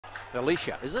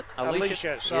Alicia, is it?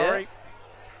 Alicia, sorry. Yeah.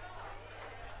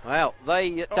 Well, they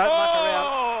don't muck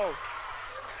around.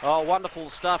 Oh, wonderful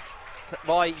stuff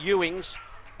by Ewings.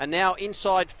 And now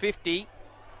inside 50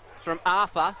 from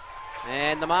Arthur.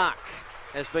 And the mark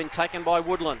has been taken by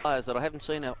Woodland. Players that I haven't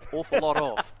seen an awful lot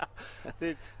of.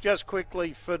 Just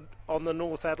quickly, on the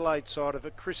North Adelaide side of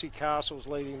it, Chrissy Castle's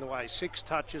leading the way. 6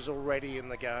 touches already in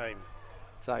the game.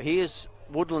 So here's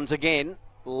Woodlands again.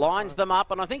 Lines them up,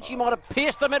 and I think she might have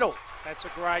pierced the middle. That's a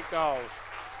great goal.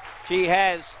 She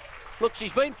has. Look,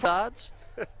 she's been cards.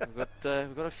 We've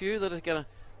got a few that are going to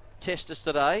test us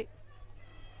today.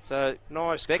 So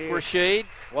nice Beck kick. Rashid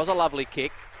was a lovely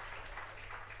kick.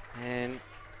 And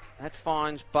that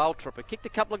finds Baltrop. He kicked a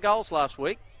couple of goals last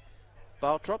week.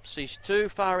 Baltrop, she's too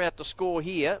far out to score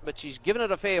here, but she's given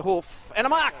it a fair hoof. And a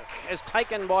mark is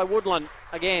taken by Woodland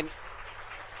again.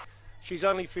 She's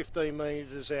only 15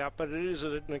 metres out, but it is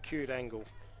at an acute angle.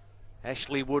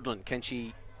 Ashley Woodland, can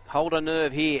she hold her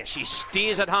nerve here? She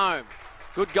steers it home.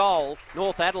 Good goal.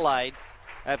 North Adelaide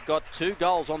have got 2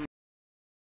 goals on